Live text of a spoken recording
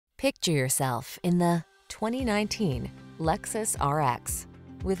Picture yourself in the 2019 Lexus RX.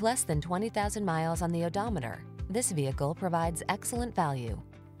 With less than 20,000 miles on the odometer, this vehicle provides excellent value.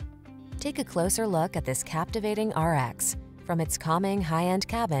 Take a closer look at this captivating RX. From its calming high-end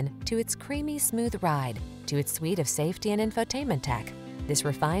cabin to its creamy smooth ride to its suite of safety and infotainment tech, this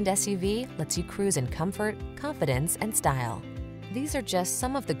refined SUV lets you cruise in comfort, confidence, and style. These are just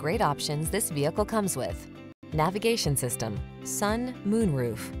some of the great options this vehicle comes with: navigation system, sun,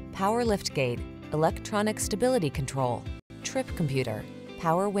 moonroof, power liftgate, electronic stability control, trip computer,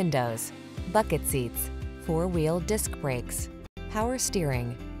 power windows, bucket seats, four-wheel disc brakes, power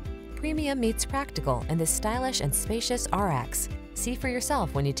steering. Premium meets practical in this stylish and spacious RX. See for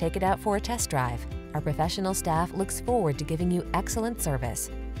yourself when you take it out for a test drive. Our professional staff looks forward to giving you excellent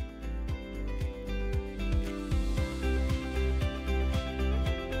service.